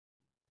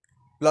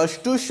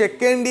+2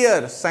 second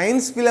year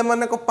science पिला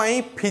मानक पई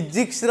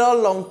फिजिक्स रो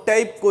लॉन्ग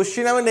टाइप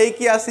क्वेश्चन हम नै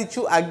कि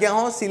आसीछु आज्ञा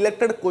हो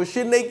सिलेक्टेड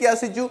क्वेश्चन नै कि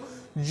आसीछु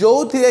जो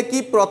थिले कि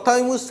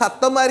प्रथम मु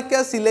 7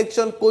 मार्किया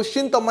सिलेक्शन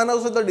क्वेश्चन तुम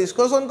सहित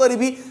डिस्कसन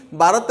करी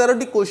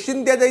 12-13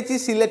 क्वेश्चन दि जाइए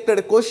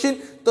सिलेक्टेड क्वेश्चन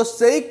तो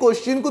सही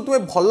क्वेश्चन को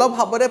तुम्हें भल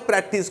भाव में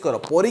प्रैक्टिस कर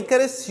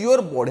परीक्षा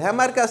सियोर बढ़िया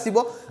मार्क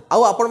आसो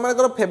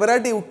आपर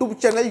फेवरेट यूट्यूब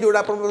चैनल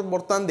जोड़ा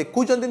बर्तमान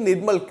देखुं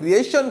निर्मल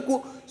क्रिएशन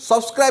को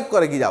सब्सक्राइब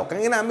करके जाओ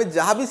कहीं आम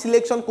जहाँ भी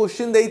सिलेक्शन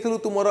क्वेश्चन देइथिलु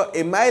तुमर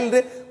एमआईएल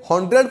रे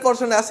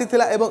 100%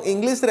 आसीथिला एवं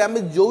इंग्लिश रे आम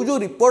जो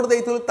रिपोर्ट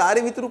देइथिलु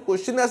तारि भितरु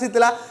क्वेश्चन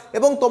आसीथिला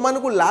एवं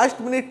तमानकु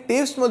लास्ट मिनिट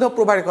टिप्स मध्ये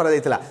प्रोवाइड करा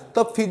दैथिला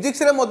तो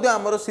फिजिक्स रे मध्ये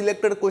हमर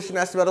सिलेक्टेड क्वेश्चन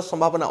आसीबार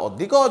संभावना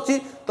अधिक अछि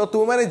तो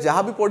तुम माने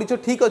जहाँ भी पढिछो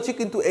ठीक अछि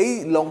किंतु एई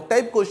लॉन्ग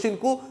टाइप क्वेश्चन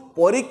को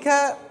परीक्षा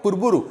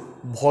पूर्वरु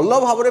भल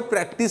भाव में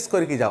प्रैक्टिस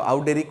करके जाओ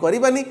आउ डेरी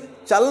करबानी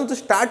चलंतु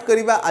स्टार्ट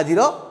करबा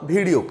आजिरो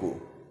वीडियो को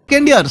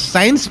सेकेंड ईयर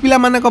साइंस पिला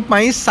मानक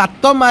पई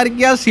 7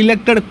 मार्किया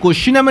सिलेक्टेड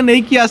क्वेश्चन हम नै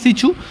कि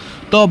आसीछु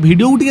तो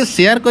वीडियो को टिके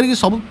शेयर करके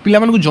सब पिला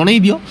मानक जणै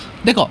दियो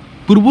देखो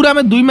पूर्वरु आम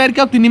 2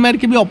 मार्किया 3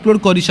 मार्किया भी अपलोड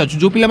करि साछु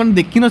जो पिला माने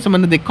देखिनो से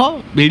माने देखो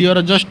वीडियो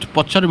रो जस्ट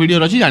पछर वीडियो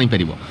रछि जानि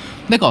परिबो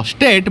देखो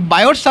state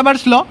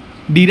Biot-Savart's law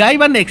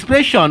derive an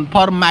expression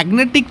for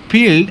magnetic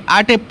field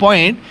at a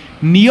point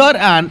near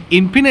an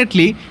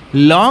infinitely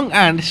long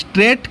and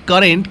straight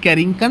current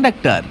carrying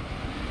conductor.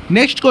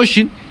 Next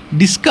question,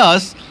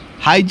 discuss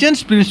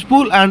Huygens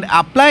principle and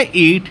apply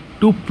it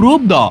to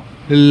prove the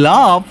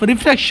law of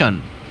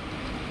refraction.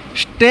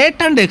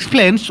 State and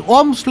explain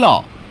Ohm's law.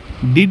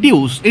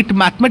 Deduce it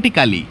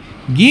mathematically.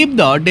 Give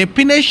the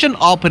definition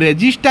of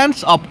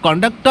resistance of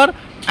conductor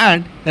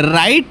and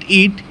write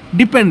it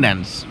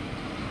dependence.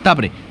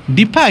 तापरे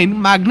define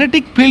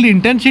magnetic field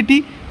intensity.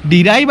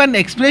 Derive an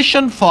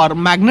expression for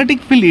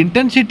magnetic field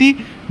intensity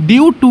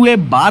due to a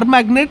bar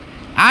magnet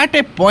at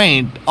a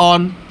point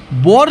on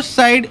both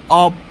side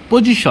of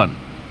position.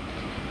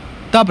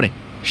 तापरे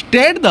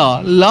state the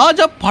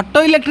laws of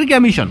photoelectric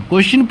emission.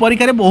 Question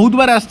परीक्षा रे बहुत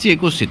बार आछि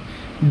question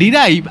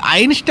derive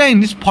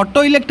Einstein's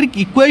photoelectric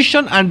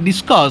equation and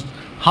discuss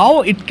how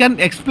it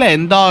can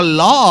explain the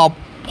law of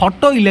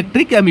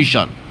photoelectric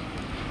emission.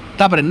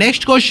 तापरे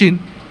next question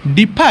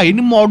define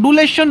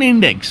modulation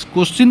index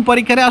question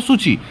परीक्षा रे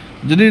आसुची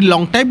जदि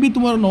लॉन्ग टाइप भी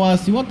तुम न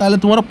आसीबो ताले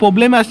तुमर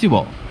प्रॉब्लम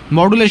आसीबो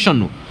मॉड्यूलेशन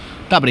नु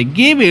तापरे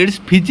give its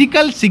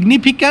physical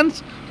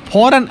significance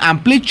for an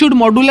amplitude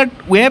modulate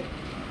wave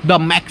the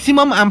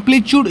maximum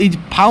amplitude is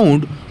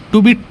found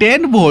to be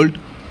 10 volt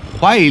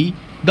while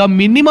the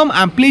minimum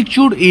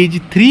amplitude is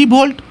 3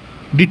 volt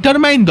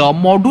determine the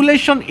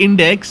modulation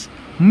index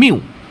mu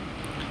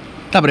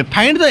तापरे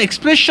find the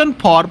expression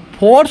for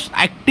force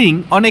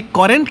acting on A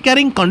current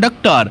carrying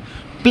conductor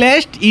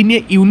placed in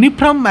a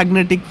uniform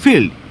magnetic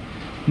field.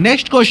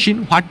 Next question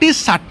what is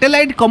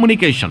satellite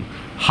communication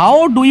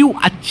how do you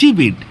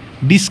achieve it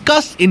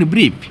discuss in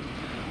brief.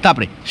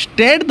 तापरे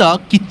state the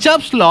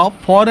Kirchhoff's law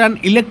for an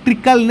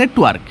electrical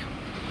network.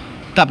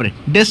 तापरे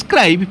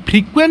describe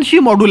frequency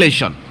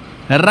modulation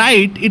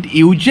right it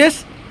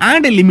uses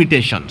and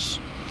limitations.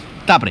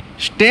 तापरे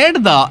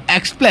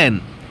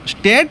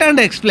state and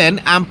explain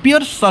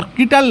Ampere's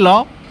circuital law.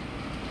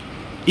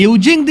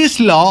 Using this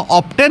law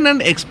obtain an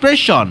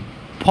expression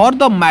for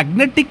the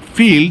magnetic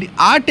field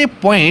at a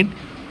point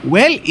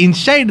well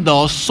inside the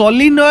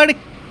solenoid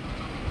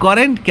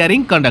current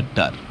carrying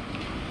conductor.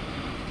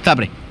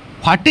 तापरे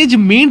what is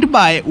meant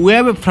by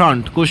wave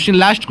front question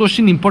last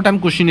question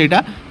important question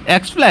Etah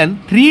explain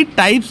 3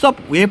 types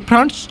of wave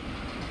fronts.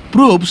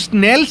 Prove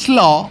Snell's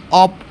law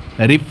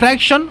of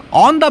refraction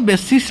on the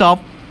basis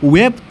of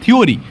wave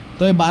theory.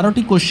 तो ये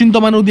 12टी question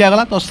तुम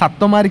दिगला तो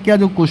 7 मार्किया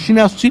जो question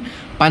आसुची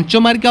 5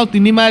 मार्किया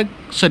 3 mark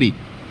sorry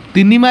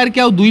 3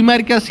 मार्किया 2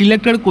 मार्किया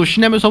selected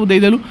question आम सब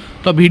देदेलु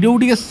तो video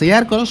को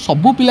शेयर कर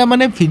सबू पिला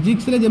माने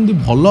फिजिक्स रे जमती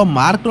भल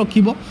मार्क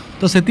रखिबो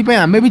तो से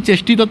आम भी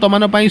चेष्टित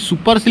तुम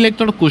सुपर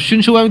सिलेक्टेड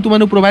क्वेश्चन सब आम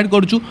तुम प्रोवाइड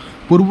करूँ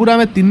पूर्व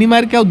आम 3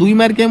 मार्किया 2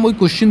 मार्किया मुझे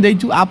क्वेश्चन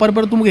देचु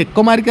आपर तुमको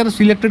 1 मार्किया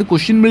सिलेक्टेड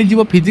क्वेश्चन मिल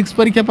जाव फिजिक्स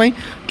परीक्षा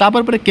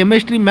तापर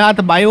chemistry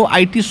math bio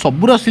IT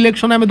Saboor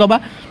selection आम दबा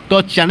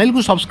तो चैनल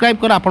को सब्सक्राइब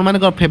कर आपण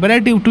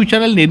फेवरेट यूट्यूब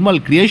चैनल निर्मल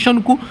क्रिएशन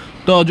को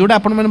तो जोटा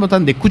आपण मैंने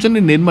बर्तमान देखुं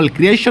निर्मल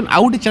क्रिएशन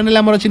आउ गोटे चैनल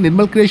आम अच्छी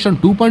निर्मल क्रिएशन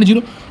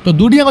 2.0 तो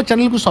दुईटी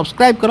चैनल को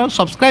सब्सक्राइब कर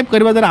सब्सक्राइब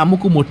करने द्वारा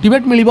आमको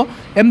मोटिवेट मिल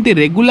एमती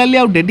रेगुलाली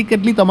आउ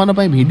डेडिकेटली तुम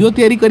वीडियो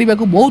तैयारी करने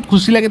को बहुत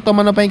खुशी लगे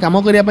तुम कम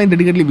करने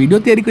डेडिकेटली वीडियो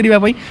तैयारी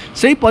करने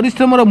से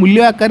परिश्रम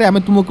मूल्य आकार आम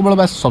तुमको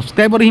केवल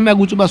सब्सक्राइबर ही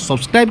मागुचु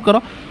सब्सक्राइब कर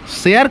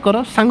शेयर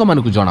कर सांग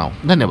मानक जनाओ.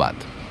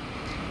 धन्यवाद.